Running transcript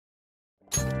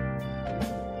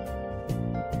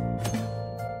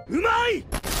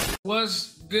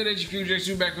What's good,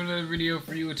 AYOO back with another video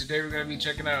for you, and today we're going to be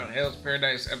checking out Hell's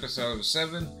Paradise episode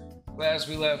 7. Last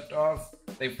we left off,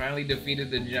 they finally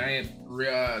defeated the giant,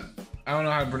 I don't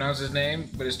know how to pronounce his name,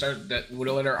 but it starts with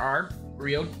the letter R,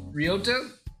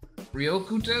 Ryokuta?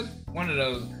 One of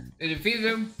those. They defeated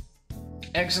him,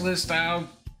 excellent style.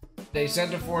 They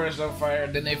set the forest on fire,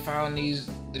 then they found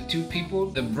the two people.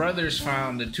 The brothers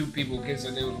found the two people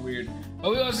kissing. It was weird.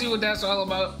 But we're gonna see what that's all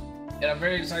about. And I'm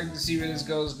very excited to see where this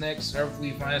goes next.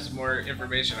 Hopefully find some more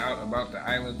information out about the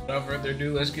island. Without further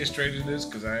ado, let's get straight into this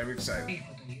because I am excited.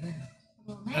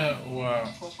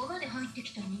 Wow.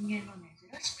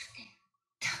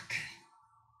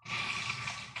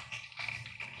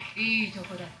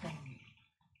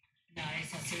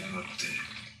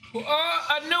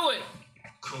 I knew it!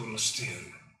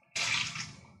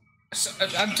 So,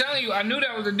 I'm telling you, I knew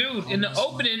that was a dude. In the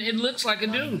opening, it looks like a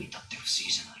dude.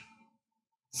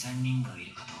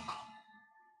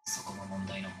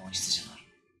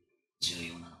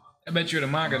 I bet you're the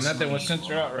manga. Nothing would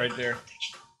censor out right there.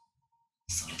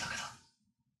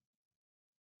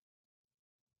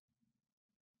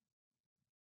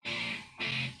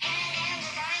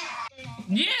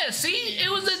 Yeah, see? It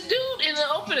was a dude in the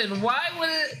opening. Why would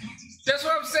it... That's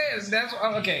what I'm saying. That's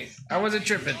what, okay. I wasn't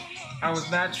tripping. I was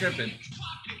not tripping.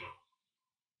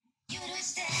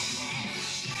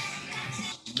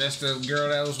 That's the girl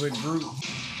that was with Groot.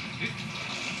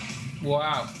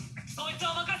 Wow.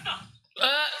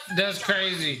 That's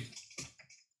crazy.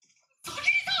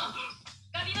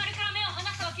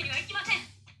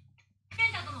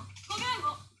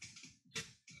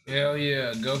 Hell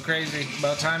yeah. Go crazy.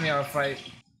 About time y'all fight.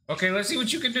 Okay, let's see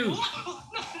what you can do.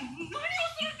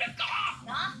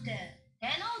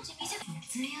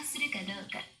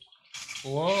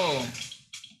 Whoa.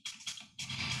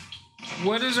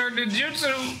 What is her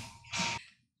ninjutsu?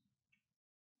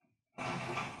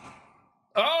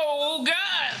 Oh,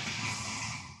 God!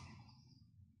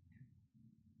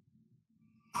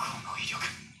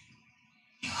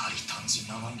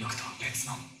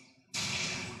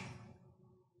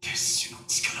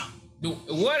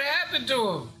 What happened to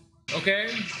him? Okay.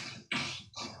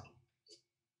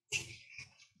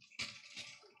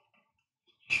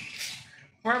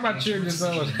 Why am I cheering this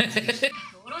on?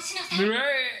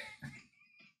 Right.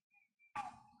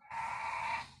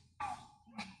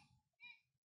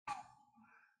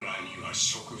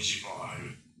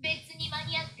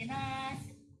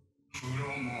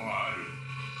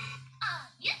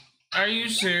 Are you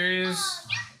serious?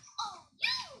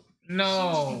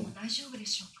 No.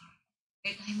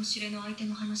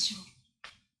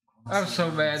 I'm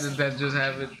so mad that that just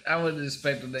happened. I wasn't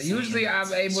expecting that. Usually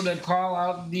I'm able to call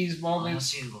out these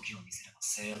moments.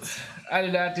 I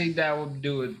did not think that would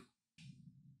do it.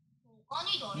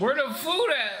 Where the food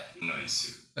at?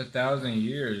 1,000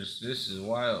 years. This is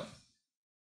wild.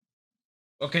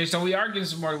 Okay, so we are getting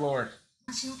some more lore.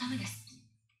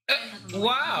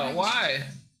 Wow, why?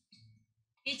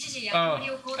 Oh,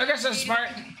 I guess that's smart.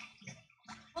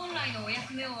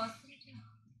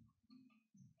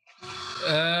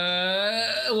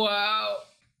 Wow.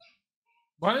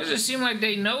 Why does it seem like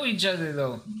they know each other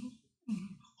though?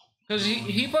 Because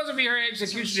he's supposed to be her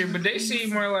executioner, but they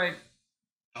seem more like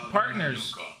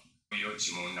partners.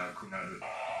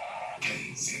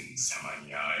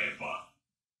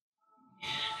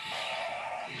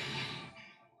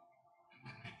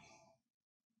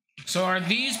 So are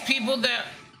these people that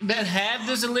have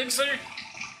this elixir?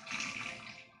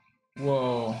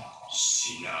 Whoa.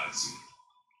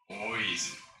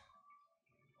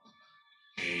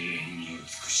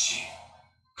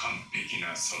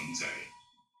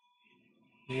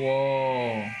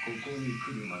 Whoa.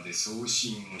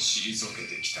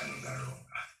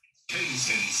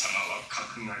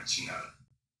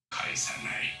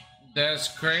 That's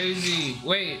crazy.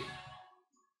 Wait.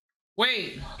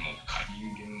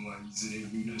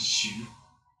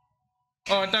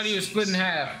 Oh, I thought he was split in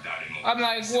half. I'm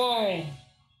like, whoa.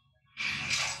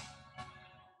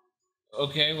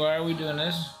 Okay, why are we doing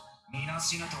this?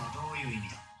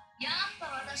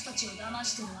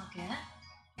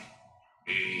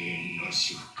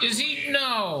 Is he?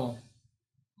 No.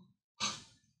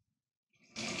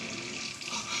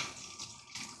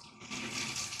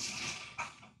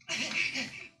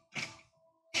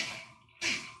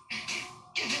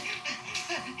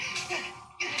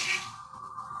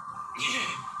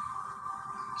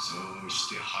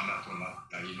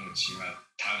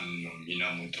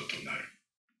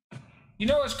 You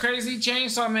know what's crazy?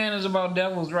 Chainsaw Man is about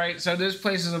devils, right? So this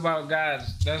place is about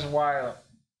gods. That's wild.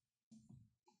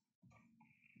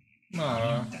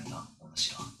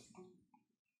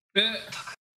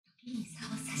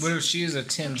 What if she is a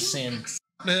 10 sin?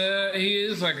 He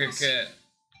is like a cat.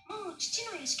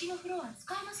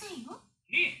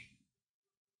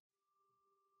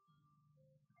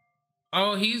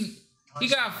 Oh, he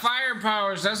got fire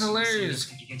powers. That's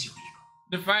hilarious.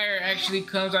 The fire actually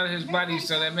comes out of his body,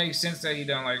 so that makes sense that he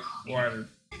don't like water.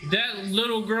 That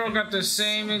little girl got the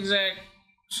same exact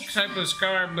type of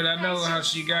scar, but I know how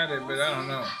she got it, but I don't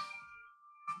know.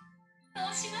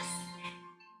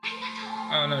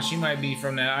 I don't know, she might be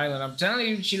from that island. I'm telling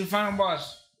you, she the final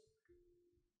boss.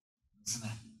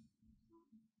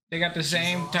 They got the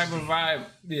same type of vibe.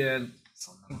 Yeah,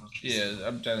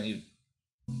 I'm telling you.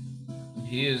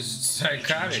 He is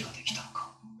psychotic.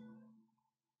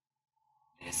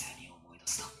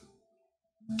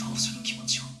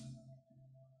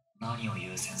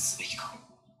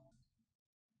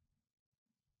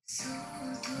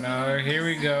 No, here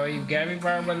we go. You got me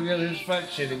fired by the other his fuck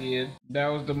shit again. That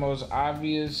was the most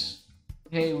obvious.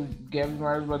 Hey, Gabby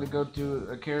Myers about to go to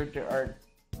a character arc.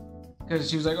 Because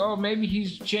she was like, oh, maybe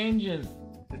he's changing.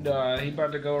 He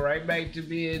about to go right back to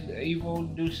being evil,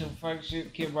 do some fuck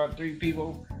shit, kill about 3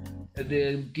 people, and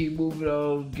then keep moving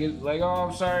on, get like, oh,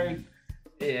 I'm sorry.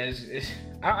 Yeah,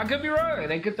 I could be wrong.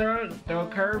 They could throw a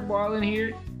curveball in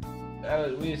here.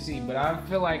 We'll see. But I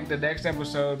feel like the next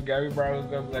episode, Gabby Brown is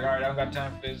gonna be like, all right, I don't got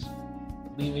time for this.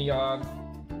 Leaving y'all,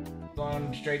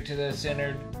 going straight to the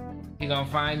center. He gonna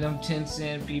find them 10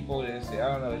 cent people. I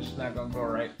don't know. It's just not gonna go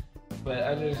right. But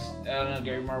I don't know.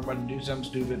 Gary Mark about to do something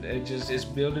stupid. It's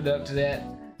building up to that.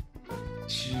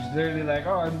 She's literally like,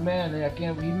 oh man, I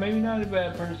can't. He maybe not a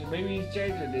bad person. Maybe he's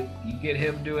changing it. You get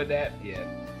him doing that, yeah.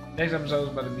 Next episode is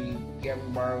about to be Gary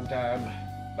Borrow time.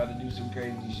 About to do some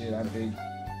crazy shit. I think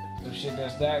some shit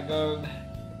that's not gonna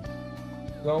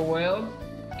go well,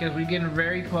 because we're getting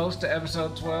very close to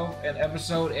episode 12, and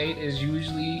episode 8 is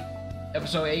usually.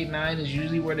 Episode 8 and 9 is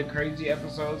usually where the crazy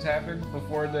episodes happen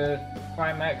before the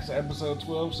climax of episode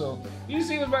 12. So you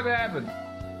see what's about to happen.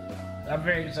 I'm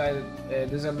very excited.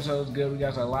 This episode is good. We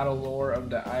got a lot of lore of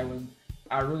the island.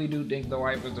 I really do think the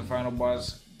wife is the final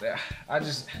boss. I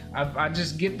just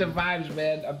get the vibes,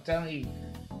 man. I'm telling you.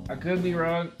 I could be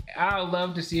wrong. I'd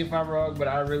love to see if I'm wrong, but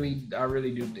I really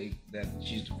do think that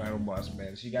she's the final boss,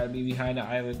 man. She got to be behind the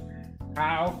island.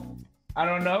 How? I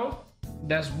don't know.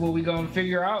 That's what we gonna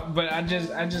figure out. But I just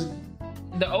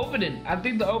the opening. I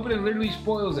think the opening literally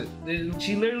spoils it.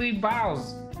 She literally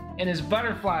bows, and it's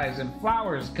butterflies and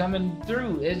flowers coming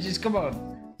through. It's just, come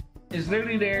on. It's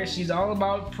literally there. She's all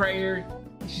about prayer.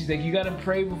 She's like, you gotta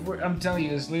pray before. I'm telling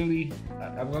you, it's literally.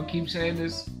 I'm gonna keep saying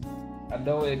this. I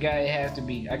know the guy it has to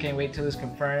be. I can't wait till it's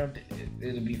confirmed.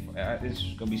 It'll be. It's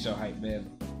gonna be so hype, man.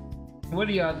 What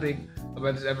do y'all think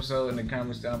about this episode in the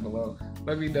comments down below?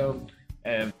 Let me know.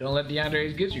 And don't let the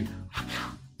Andres get you.